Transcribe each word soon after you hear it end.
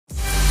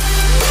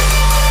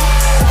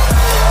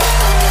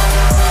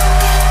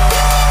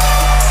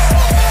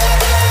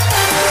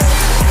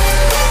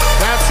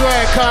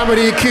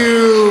Comedy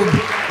Cube.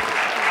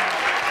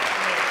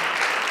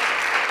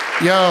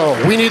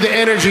 Yo, we need the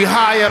energy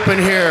high up in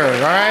here,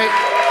 all right?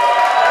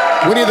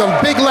 We need the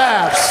big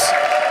laughs.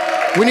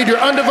 We need your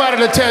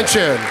undivided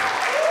attention.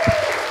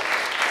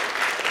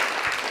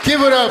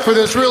 Give it up for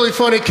this really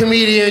funny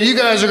comedian. You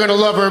guys are gonna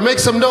love her. Make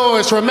some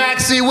noise for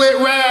Maxi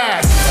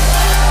Witrak.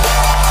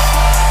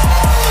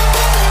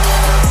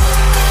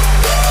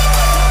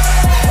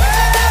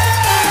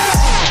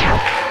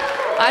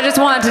 I just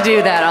wanted to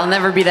do that. I'll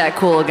never be that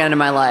cool again in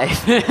my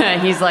life.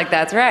 He's like,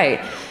 that's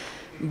right.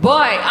 Boy,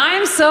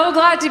 I'm so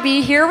glad to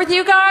be here with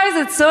you guys.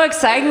 It's so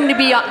exciting to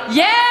be on.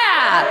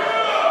 Yeah!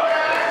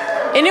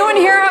 Anyone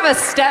here have a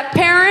step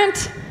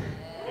parent?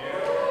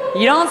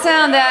 You don't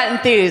sound that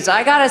enthused.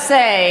 I gotta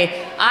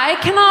say, I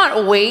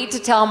cannot wait to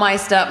tell my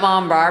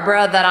stepmom,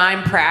 Barbara, that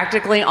I'm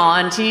practically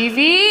on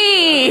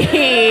TV.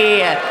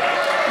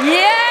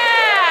 Yeah!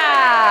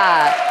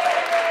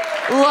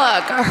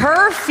 Look,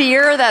 her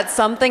fear that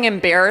something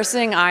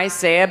embarrassing I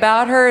say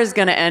about her is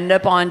gonna end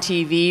up on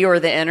TV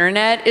or the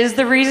internet is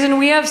the reason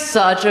we have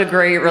such a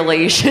great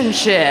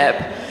relationship.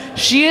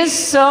 She is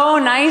so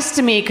nice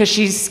to me because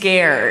she's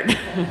scared.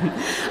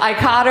 I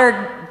caught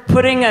her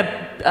putting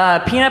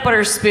a peanut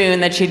butter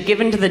spoon that she'd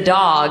given to the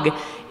dog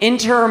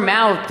into her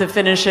mouth to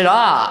finish it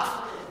off.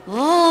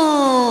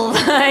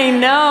 I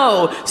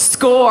know,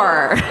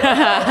 score.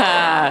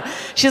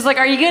 She's like,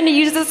 are you going to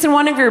use this in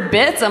one of your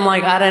bits? I'm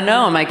like, I don't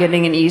know, am I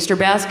getting an Easter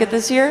basket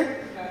this year?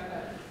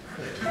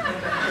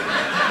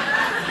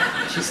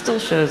 She still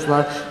shows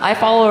love. I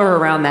follow her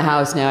around the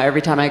house now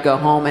every time I go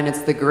home, and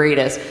it's the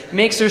greatest. It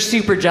makes her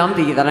super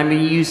jumpy that I'm going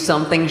to use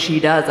something she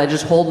does. I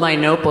just hold my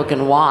notebook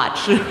and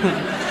watch.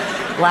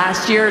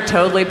 Last year,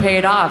 totally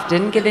paid off.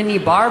 Didn't get any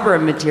Barbara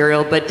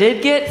material, but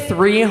did get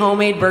 3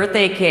 homemade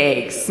birthday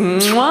cakes.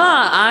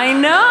 Mwah, I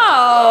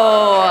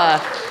know.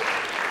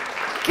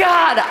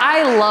 God,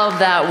 I love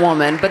that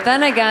woman. But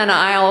then again,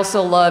 I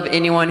also love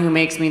anyone who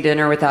makes me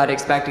dinner without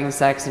expecting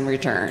sex in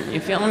return. You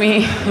feel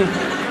me?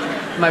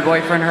 My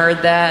boyfriend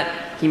heard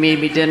that. He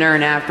made me dinner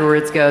and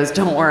afterwards goes,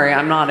 don't worry,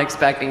 I'm not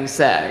expecting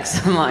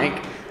sex. I'm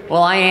like,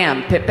 well, I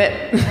am. Pip,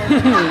 pip.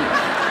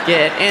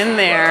 Get in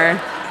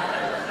there.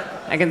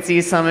 I can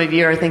see some of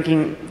you are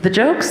thinking, the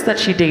joke's that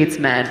she dates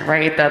men,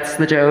 right? That's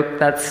the joke,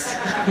 that's...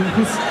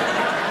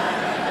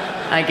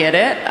 I get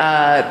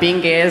it.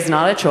 Being gay is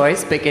not a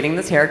choice, but getting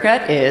this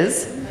haircut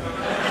is.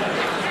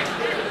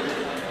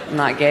 I'm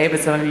not gay,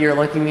 but some of you are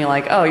looking at me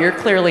like, oh, you're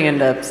clearly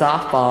into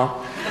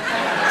softball.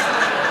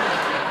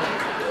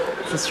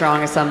 It's a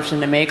strong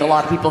assumption to make. A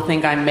lot of people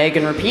think I'm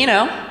Megan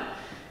Rapinoe.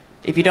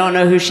 If you don't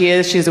know who she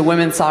is, she's a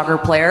women's soccer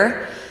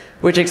player,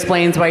 which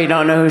explains why you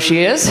don't know who she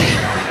is.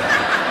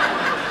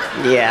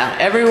 Yeah,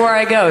 everywhere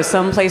I go,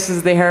 some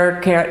places the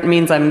haircut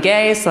means I'm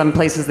gay, some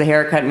places the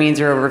haircut means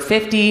you're over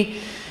 50.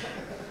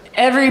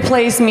 Every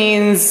place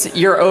means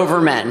you're over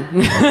men.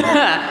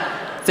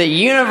 It's a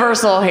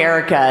universal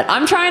haircut.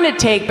 I'm trying to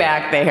take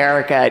back the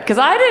haircut, because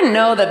I didn't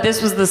know that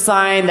this was the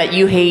sign that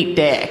you hate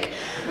dick.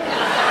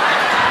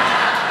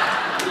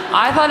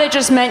 I thought it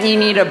just meant you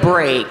need a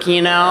break,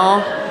 you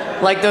know?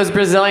 Like those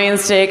Brazilian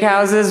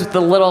steakhouses with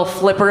the little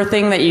flipper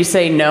thing that you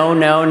say, no,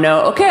 no,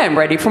 no. Okay, I'm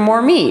ready for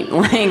more meat.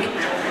 Like,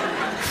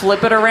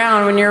 flip it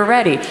around when you're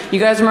ready. You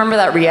guys remember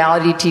that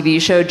reality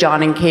TV show,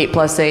 John and Kate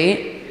Plus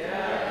 8?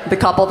 Yeah. The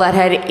couple that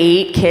had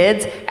 8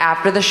 kids.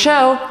 After the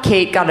show,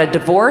 Kate got a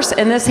divorce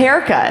and this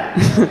haircut.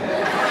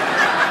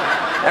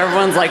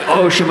 Everyone's like,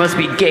 oh, she must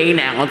be gay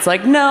now. It's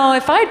like, no,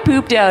 if I'd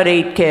pooped out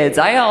 8 kids,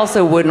 I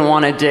also wouldn't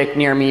want a dick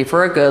near me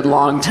for a good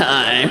long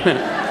time.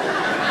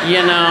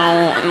 You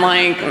know,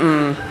 like,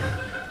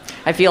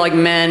 I feel like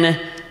men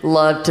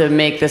love to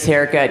make this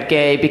haircut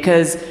gay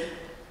because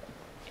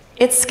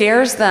it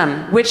scares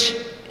them, which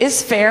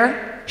is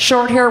fair.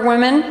 Short hair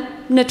women,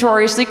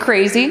 notoriously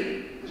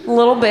crazy, a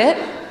little bit.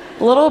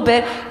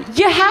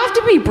 You have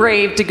to be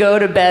brave to go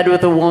to bed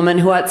with a woman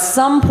who at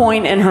some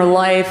point in her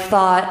life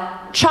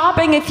thought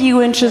chopping a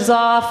few inches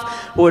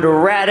off would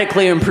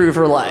radically improve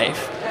her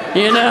life,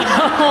 you know?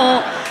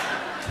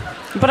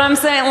 But I'm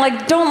saying,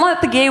 like, don't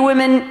let the gay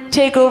women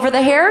take over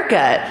the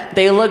haircut.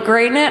 They look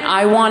great in it.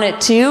 I want it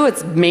too.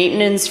 It's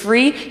maintenance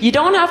free. You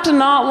don't have to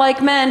not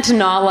like men to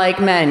not like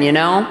men, you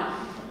know?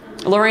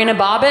 Lorena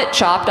Bobbitt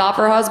chopped off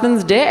her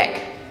husband's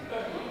dick.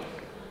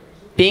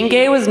 Being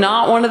gay was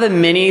not one of the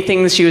many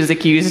things she was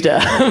accused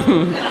of.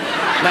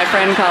 My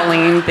friend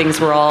Colleen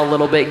thinks we're all a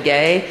little bit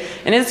gay.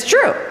 And it's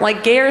true.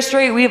 Like, gay or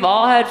straight, we've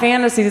all had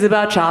fantasies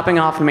about chopping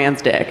off a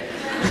man's dick.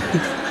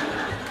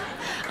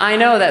 I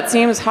know, that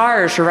seems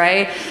harsh,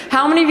 right?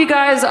 How many of you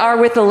guys are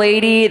with a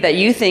lady that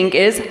you think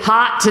is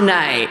hot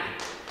tonight?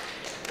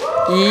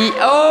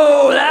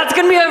 Oh, that's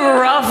gonna be a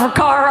rough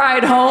car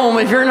ride home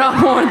if you're not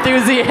more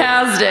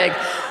enthusiastic.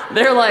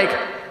 They're like,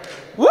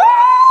 woo!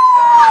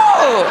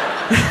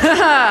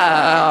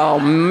 Oh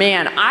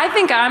man, I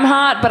think I'm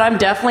hot, but I'm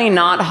definitely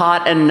not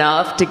hot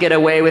enough to get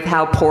away with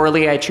how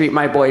poorly I treat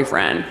my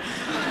boyfriend.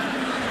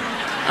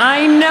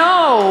 I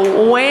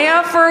know, way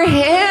up for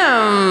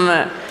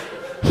him.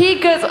 He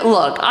goes,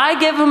 look, I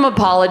give him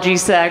apology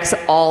sex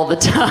all the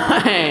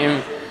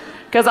time.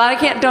 Because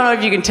don't know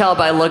if you can tell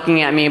by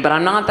looking at me, but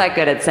I'm not that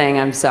good at saying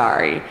I'm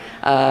sorry.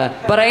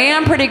 But I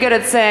am pretty good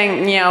at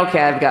saying, yeah, okay,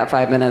 I've got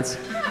 5 minutes.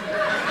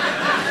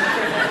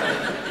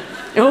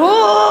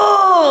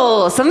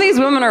 Ooh, some of these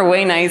women are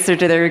way nicer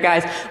to their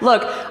guys.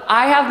 Look,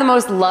 I have the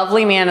most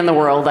lovely man in the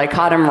world. I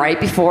caught him right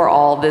before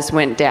all this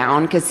went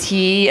down because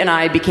he and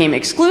I became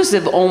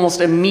exclusive almost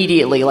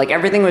immediately. Like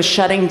everything was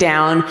shutting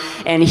down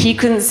and he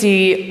couldn't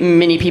see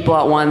many people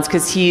at once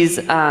because he's,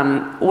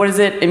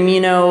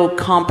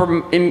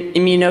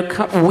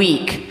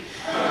 weak.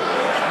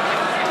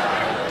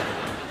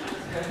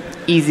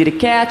 Easy to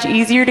catch,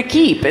 easier to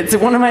keep. It's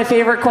one of my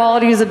favorite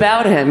qualities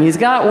about him. He's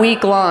got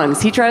weak lungs.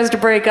 He tries to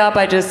break up,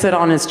 I just sit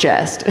on his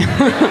chest.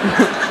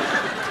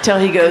 Till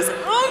he goes,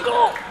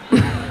 Uncle!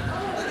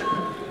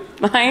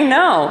 I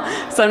know.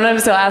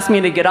 Sometimes he'll ask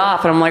me to get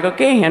off, and I'm like,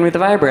 okay, hand me the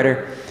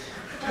vibrator.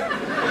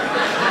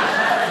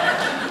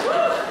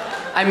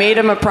 I made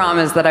him a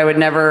promise that I would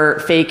never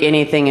fake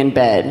anything in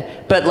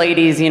bed. But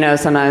ladies, you know,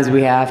 sometimes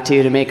we have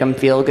to make them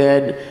feel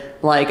good.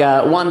 Like,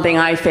 one thing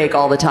I fake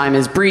all the time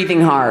is breathing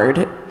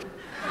hard.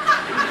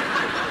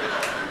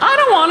 I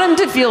don't want him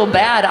to feel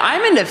bad.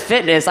 I'm into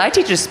fitness. I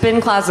teach a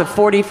spin class of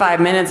 45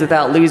 minutes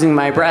without losing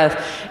my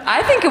breath.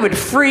 I think it would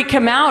freak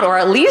him out or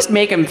at least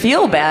make him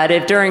feel bad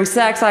if during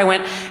sex I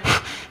went,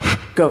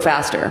 go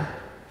faster.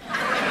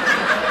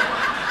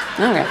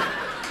 Okay.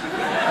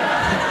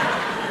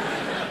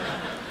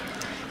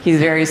 He's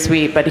very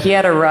sweet, but he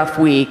had a rough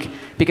week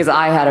because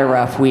I had a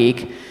rough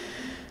week.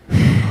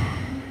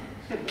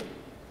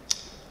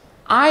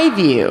 I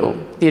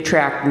view the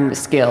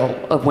attractiveness scale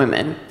of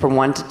women from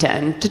 1 to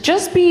 10 to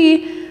just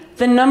be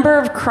the number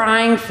of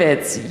crying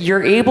fits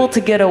you're able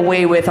to get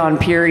away with on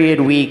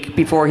period week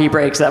before he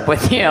breaks up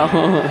with you.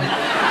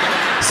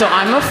 So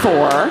I'm a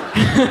 4.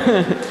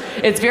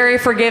 It's very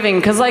forgiving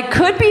because I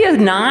could be a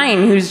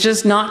 9 who's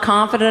just not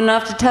confident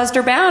enough to test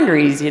her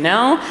boundaries, you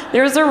know?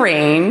 There's a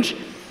range.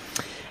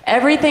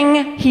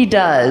 Everything he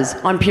does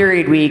on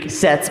period week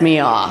sets me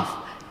off.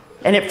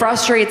 And it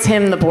frustrates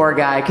him, the poor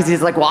guy, because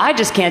he's like, well, I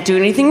just can't do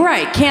anything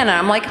right, can I?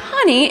 I'm like,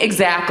 honey,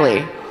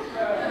 exactly.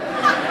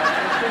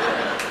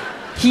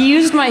 He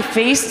used my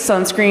face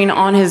sunscreen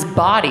on his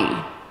body,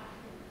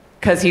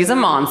 because he's a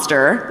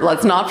monster.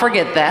 Let's not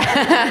forget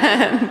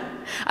that.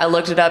 I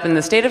looked it up in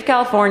the state of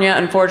California.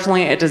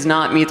 Unfortunately, it does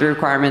not meet the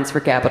requirements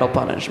for capital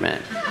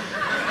punishment.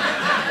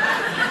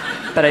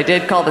 But I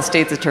did call the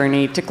state's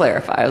attorney to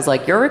clarify. I was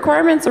like, your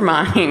requirements are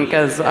mine,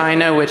 because I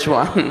know which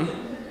one.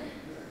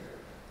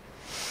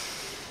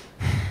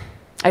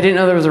 I didn't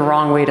know there was a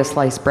wrong way to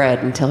slice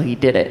bread until he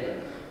did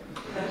it.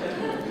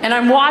 And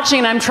I'm watching,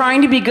 and I'm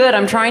trying to be good.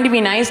 I'm trying to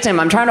be nice to him.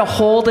 I'm trying to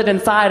hold it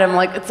inside. I'm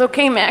like, it's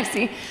okay,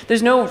 Maxi.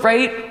 There's no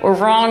right or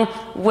wrong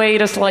way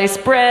to slice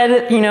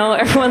bread. You know,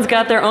 everyone's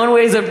got their own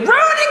ways of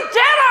ruining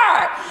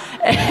dinner.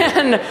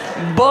 And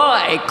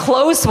boy,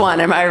 close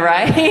one, am I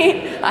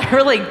right? I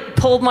really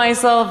pulled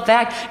myself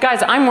back.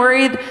 Guys, I'm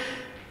worried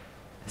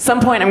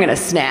some point I'm gonna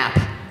snap.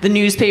 The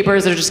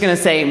newspapers are just gonna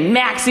say,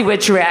 Maxi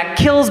Witrak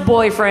kills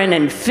boyfriend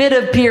in fit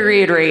of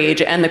period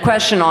rage, and the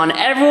question on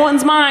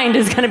everyone's mind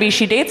is gonna be,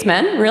 she dates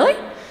men? Really?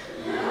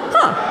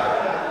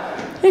 Huh.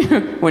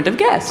 Wouldn't have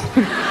guessed.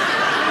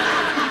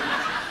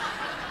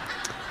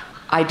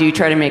 I do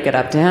try to make it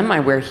up to him.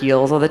 I wear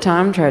heels all the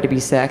time, try to be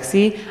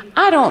sexy.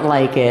 I don't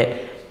like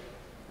it.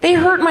 They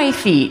hurt my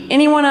feet.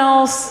 Anyone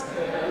else?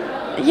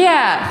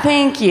 Yeah,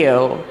 thank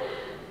you.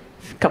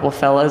 A couple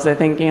fellas, I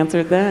think,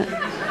 answered that.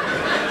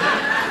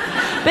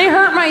 They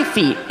hurt my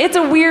feet. It's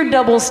a weird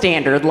double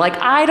standard. Like,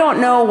 I don't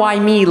know why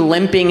me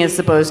limping is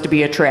supposed to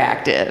be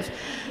attractive.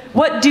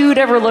 What dude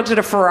ever looked at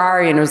a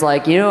Ferrari and was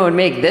like, you know, it would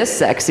make this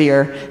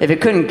sexier if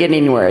it couldn't get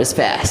anywhere as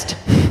fast?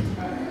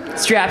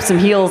 Strap some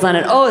heels on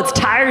it. Oh, its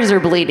tires are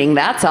bleeding.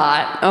 That's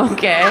hot.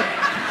 Okay.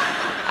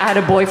 I had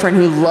a boyfriend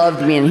who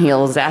loved me in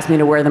heels, asked me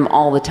to wear them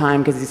all the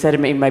time because he said it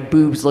made my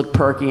boobs look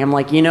perky. I'm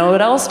like, you know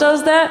what else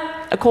does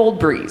that? A cold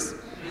breeze.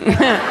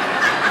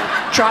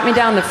 Trot me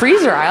down the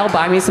freezer aisle,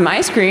 buy me some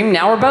ice cream,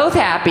 now we're both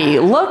happy.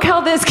 Look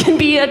how this can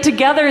be a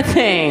together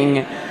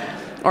thing.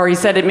 Or he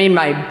said it made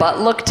my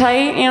butt look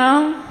tight, you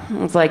know?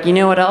 It's like, you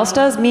know what else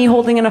does? Me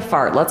holding in a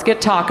fart. Let's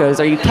get tacos.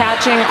 Are you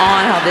catching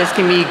on how this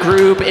can be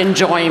group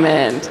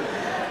enjoyment?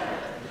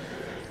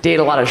 Date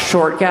a lot of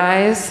short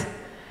guys,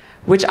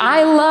 which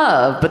I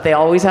love, but they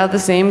always have the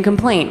same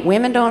complaint.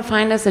 Women don't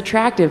find us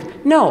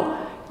attractive. No.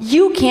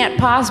 You can't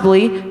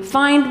possibly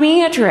find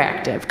me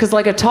attractive. Because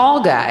like a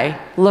tall guy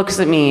looks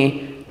at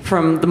me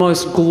from the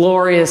most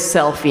glorious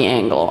selfie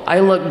angle.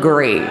 I look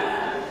great.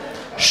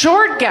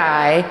 Short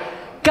guy,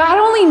 God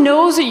only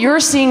knows what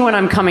you're seeing when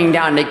I'm coming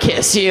down to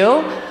kiss you.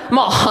 I'm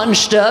all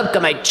hunched up,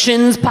 got my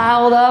chins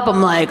piled up.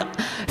 I'm like,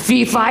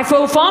 fee fi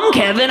fo fum,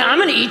 Kevin, I'm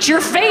gonna eat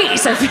your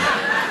face. No.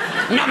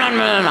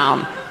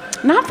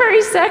 Not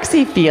very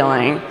sexy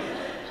feeling.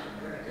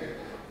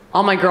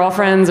 All my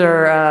girlfriends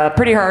are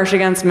pretty harsh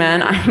against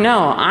men. I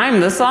know, I'm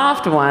the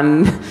soft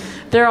one.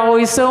 they're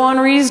always so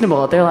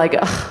unreasonable. They're like,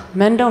 ugh,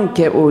 men don't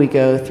get what we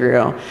go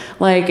through.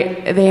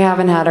 Like, they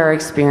haven't had our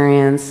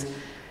experience.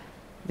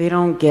 They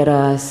don't get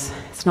us.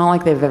 It's not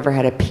like they've ever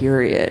had a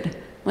period.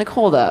 Like,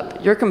 hold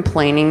up. You're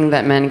complaining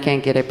that men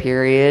can't get a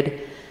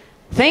period?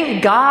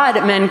 Thank God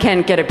men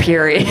can't get a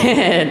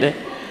period.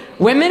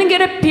 Women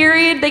get a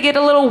period, they get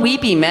a little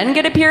weepy. Men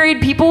get a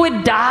period, people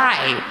would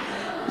die.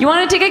 You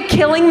want to take a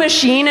killing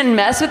machine and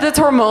mess with its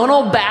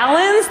hormonal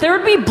balance? There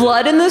would be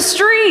blood in the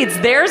streets,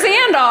 theirs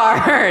and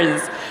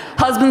ours.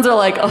 Husbands are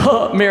like,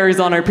 oh, Mary's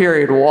on her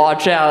period,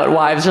 watch out.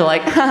 Wives are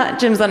like,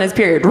 Jim's on his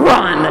period,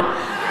 run.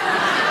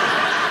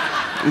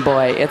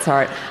 Boy, it's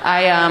hard.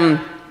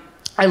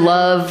 I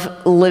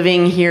love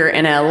living here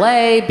in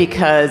LA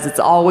because it's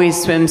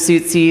always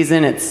swimsuit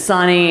season. It's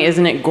sunny.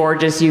 Isn't it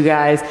gorgeous, you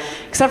guys?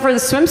 Except for the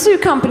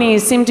swimsuit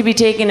companies seem to be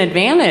taking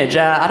advantage.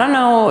 I don't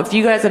know if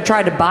you guys have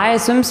tried to buy a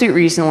swimsuit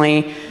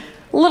recently.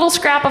 A little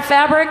scrap of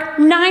fabric,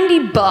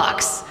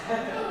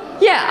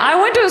 $90. Yeah, I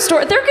went to a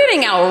store. They're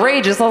getting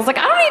outrageous. I was like,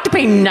 I don't need to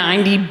pay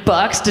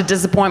 $90 to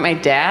disappoint my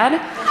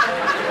dad.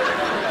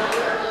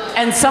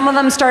 And some of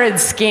them started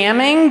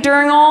scamming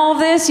during all of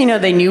this. You know,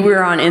 they knew we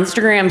were on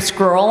Instagram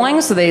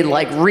scrolling, so they'd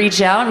like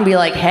reach out and be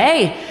like,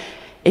 hey,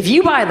 if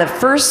you buy the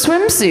first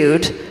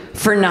swimsuit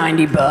for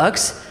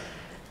 $90,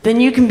 then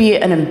you can be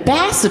an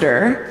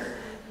ambassador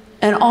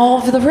and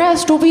all of the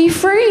rest will be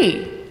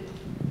free.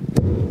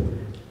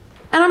 And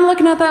I'm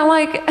looking at that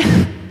like,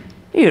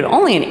 dude,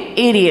 only an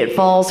idiot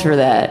falls for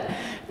that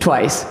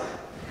twice.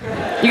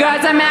 You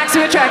guys, I'm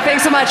Maxi Witrak.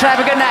 Thanks so much. Have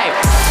a good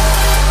night.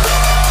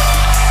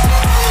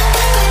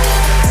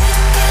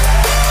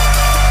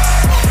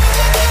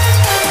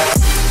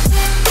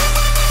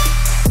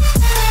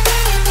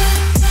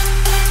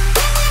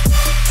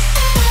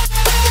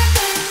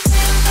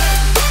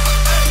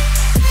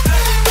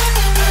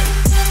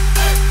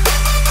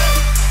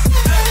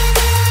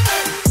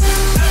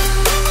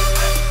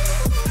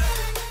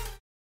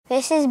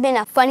 This has been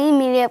a Funny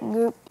Media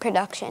Group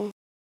production.